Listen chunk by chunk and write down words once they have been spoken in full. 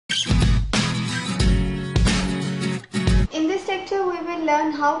lecture we will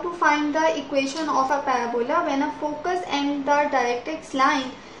learn how to find the equation of a parabola when a focus and the directrix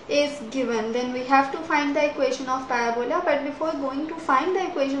line is given. Then we have to find the equation of parabola, but before going to find the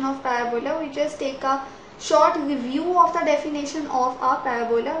equation of parabola, we just take a short review of the definition of a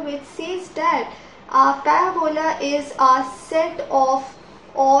parabola, which says that a parabola is a set of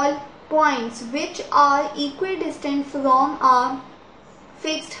all points which are equidistant from a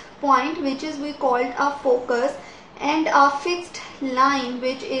fixed point, which is we called a focus, and a fixed line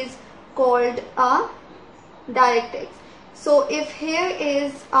which is called a directrix. So if here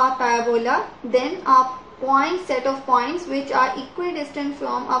is a parabola, then a set of points which are equidistant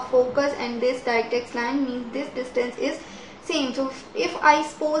from a focus and this directrix line means this distance is same. So if I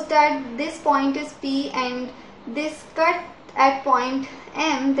suppose that this point is P and this cut at point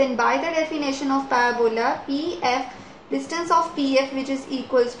M, then by the definition of parabola, PF, distance of PF which is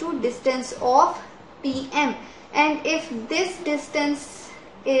equals to distance of PM. And if this distance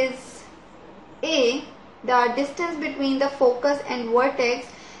is A, the distance between the focus and vertex,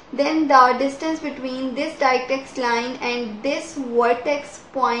 then the distance between this directrix line and this vertex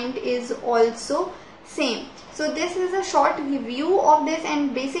point is also same. So this is a short review of this,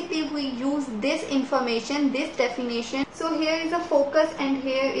 and basically we use this information, this definition. So here is a focus and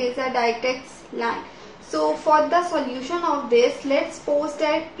here is a directrix line. So for the solution of this, let's suppose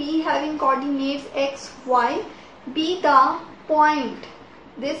that P having coordinates x, y, be the point.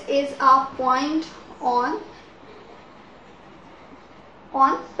 This is a point on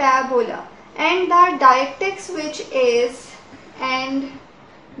parabola, and the directrix which is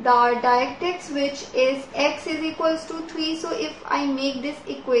x is equals to 3. So if I make this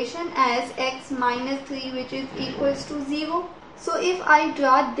equation as x minus 3 which is equals to 0. So if I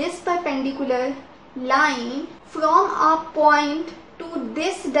draw this perpendicular line from a point to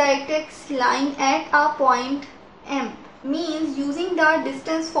this directrix line at a point M, means using the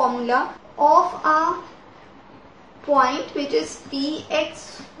distance formula of a point which is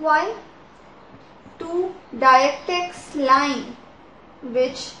Pxy to directrix line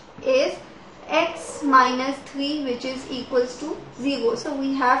which is x minus 3 which is equals to 0. So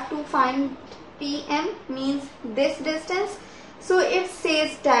we have to find Pm, means this distance. So it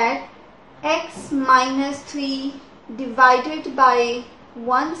says that x minus 3 divided by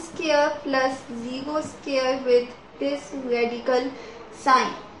 1 square plus 0 square with this radical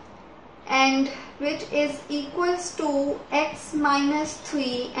sign, and which is equals to x minus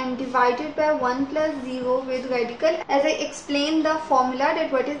 3 and divided by 1 plus 0 with radical. As I explained the formula,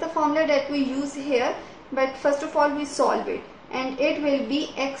 that what is the formula that we use here, but first of all we solve it, and it will be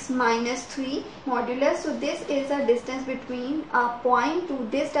x minus 3 modulus. So this is a distance between a point to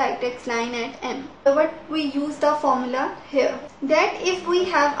this directrix line at M. So what we use the formula here, that if we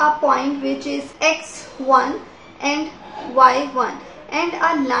have a point which is x1 and y1 and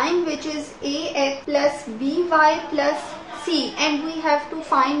a line which is ax plus by plus c, and we have to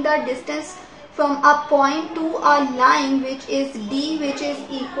find the distance from a point to a line which is d, which is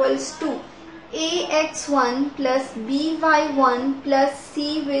equals to ax1 plus by1 plus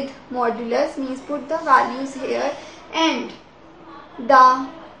c with modulus, means put the values here, and the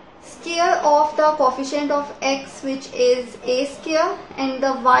square of the coefficient of x which is a square and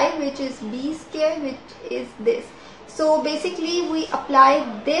the y which is b square, which is this. So basically we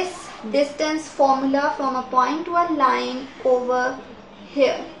apply this distance formula from a point to a line over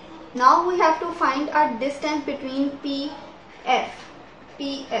here. Now we have to find a distance between PF.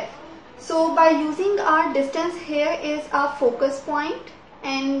 So by using our distance, here is our focus point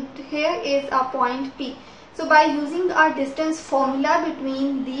and here is our point P. So by using our distance formula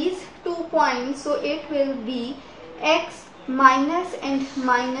between these 2 points, so it will be x minus and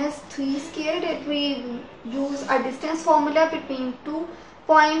minus 3 square, that we use a distance formula between 2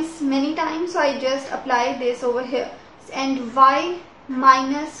 points many times, so I just apply this over here, and y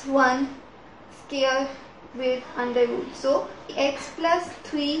minus 1 square with under root. So x plus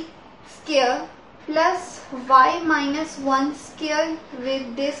 3 square plus y minus 1 square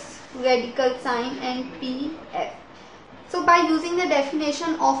with this radical sign and PF. So by using the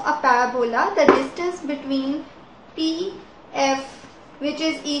definition of a parabola, the distance between PF which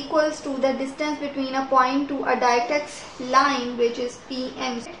is equals to the distance between a point to a directrix line which is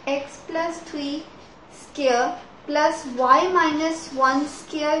PM, x plus 3 square plus y minus 1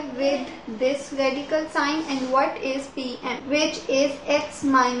 square with this radical sign, and what is PM, which is x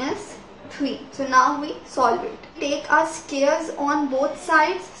minus 3. So now we solve it. Take our squares on both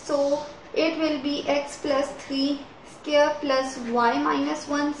sides, so it will be x plus 3 square plus y minus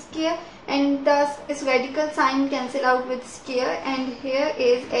 1 square, and this radical sign cancel out with square, and here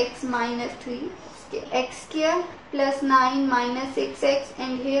is x minus 3 square. X square plus 9 minus 6x,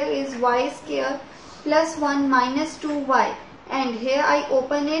 and here is y square plus 1 minus 2y, and here I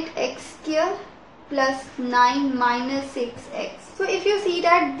open it, x square plus 9 minus 6x. So if you see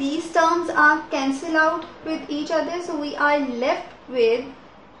that these terms are cancelled out with each other, so we are left with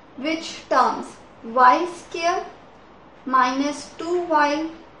which terms? Y square minus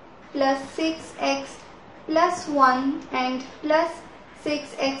 2y plus 6x plus 1 and plus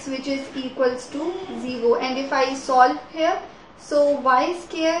 6x, which is equals to 0. And if I solve here, so y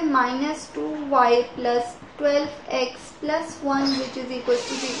square minus 2y plus 12x plus 1, which is equals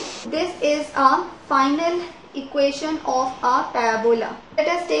to 0. This is our final equation of our parabola. Let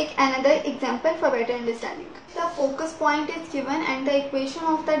us take another example for better understanding. The focus point is given and the equation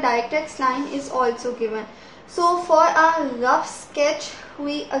of the directrix line is also given. So for our rough sketch,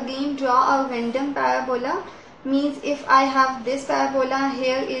 we again draw a random parabola. Means if I have this parabola,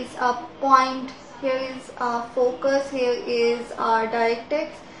 here is a point, here is a focus, here is our directrix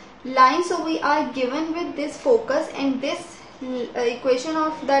line. So we are given with this focus and this equation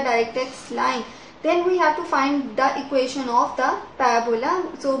of the directrix line. Then we have to find the equation of the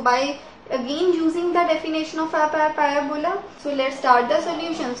parabola. So by again using the definition of our parabola, so let's start the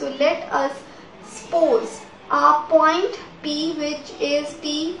solution. So let us suppose our point P, which is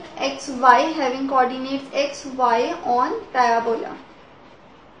P x y, having coordinates x y on parabola,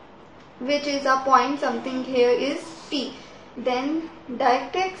 which is a point, something here is P. Then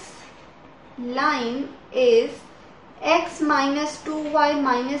directrix line is x minus 2y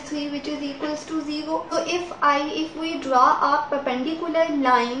minus 3, which is equals to 0. So if we draw a perpendicular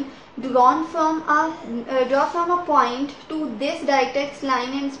line drawn from a point to this directrix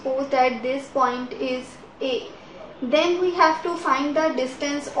line, and suppose that this point is A, then we have to find the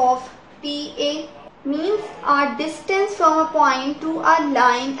distance of PA. Means our distance from a point to a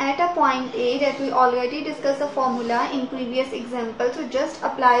line at a point A, that we already discussed the formula in previous example, so just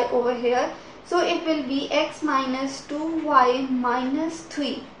apply over here. So it will be x minus 2y minus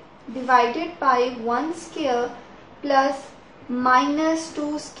 3 divided by 1 square plus minus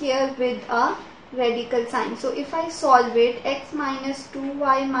 2 square with a radical sign. So if I solve it, x minus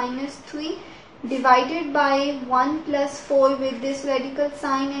 2y minus 3 divided by 1 plus 4 with this radical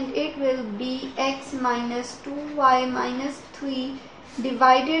sign, and it will be x minus 2y minus 3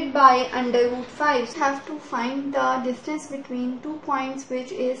 divided by under root 5. Have to find the distance between two points,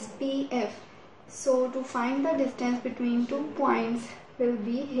 which is PF. So to find the distance between 2 points will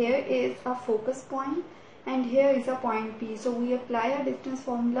be, here is a focus point and here is a point P. So we apply a distance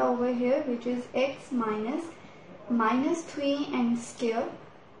formula over here, which is x minus 3 and square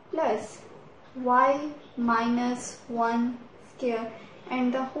plus y minus 1 square,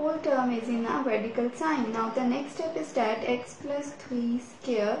 and the whole term is in a radical sign. Now the next step is that x plus 3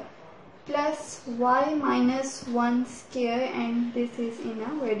 square plus y minus 1 square, and this is in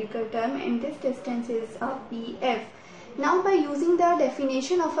a radical term, and this distance is a PF. Now by using the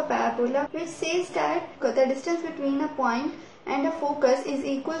definition of a parabola, which says that the distance between a point and a focus is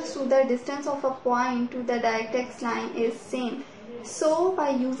equals to the distance of a point to the directrix line is same. So by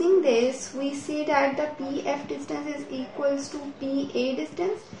using this, we see that the PF distance is equals to PA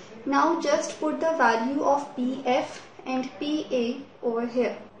distance. Now just put the value of PF and PA over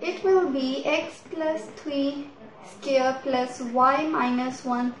here. It will be x plus 3 square plus y minus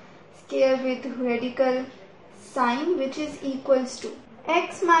 1 square with radical sign, which is equals to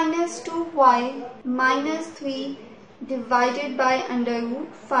x minus 2y minus 3 divided by under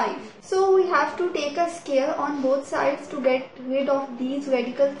root 5. So we have to take a square on both sides to get rid of these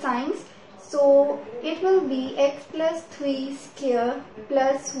radical signs. So it will be x plus 3 square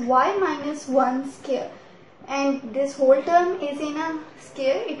plus y minus 1 square, and this whole term is in a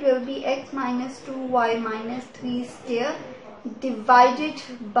square. It will be x minus 2y minus 3 square divided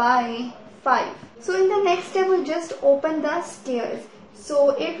by 5. So in the next step, we'll just open the squares.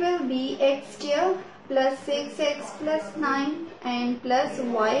 So it will be x square plus 6x plus 9 and plus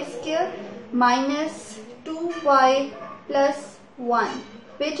y square minus 2y plus 1,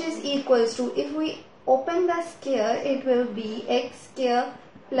 which is equals to, if we open the square, it will be x square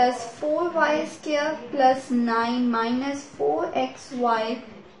plus 4y square plus 9 minus 4xy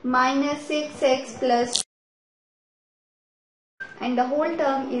minus 6x plus, and the whole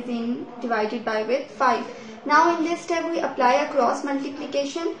term is in divided by with 5. Now in this step we apply a cross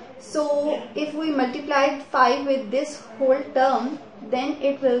multiplication. So if we multiply 5 with this whole term, then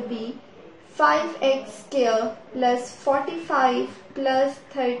it will be 5x square plus 45 plus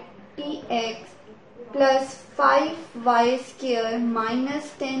 30x plus 5y square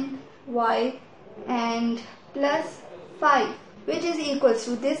minus 10y and plus 5, which is equals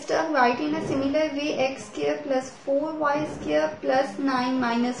to this term. Write in a similar way, x square plus 4y square plus 9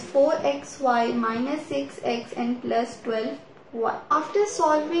 minus 4xy minus 6x and plus 12y. After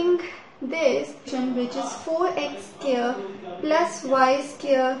solving this, which is 4x square plus y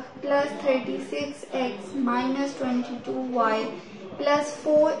square plus 36x minus 22y plus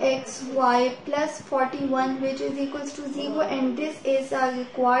 4xy plus 41, which is equals to 0, and this is a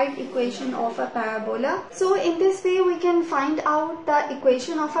required equation of a parabola. So in this way we can find out the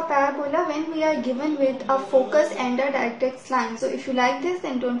equation of a parabola when we are given with a focus and a directrix line. So if you like this,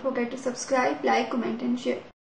 then don't forget to subscribe, like, comment and share.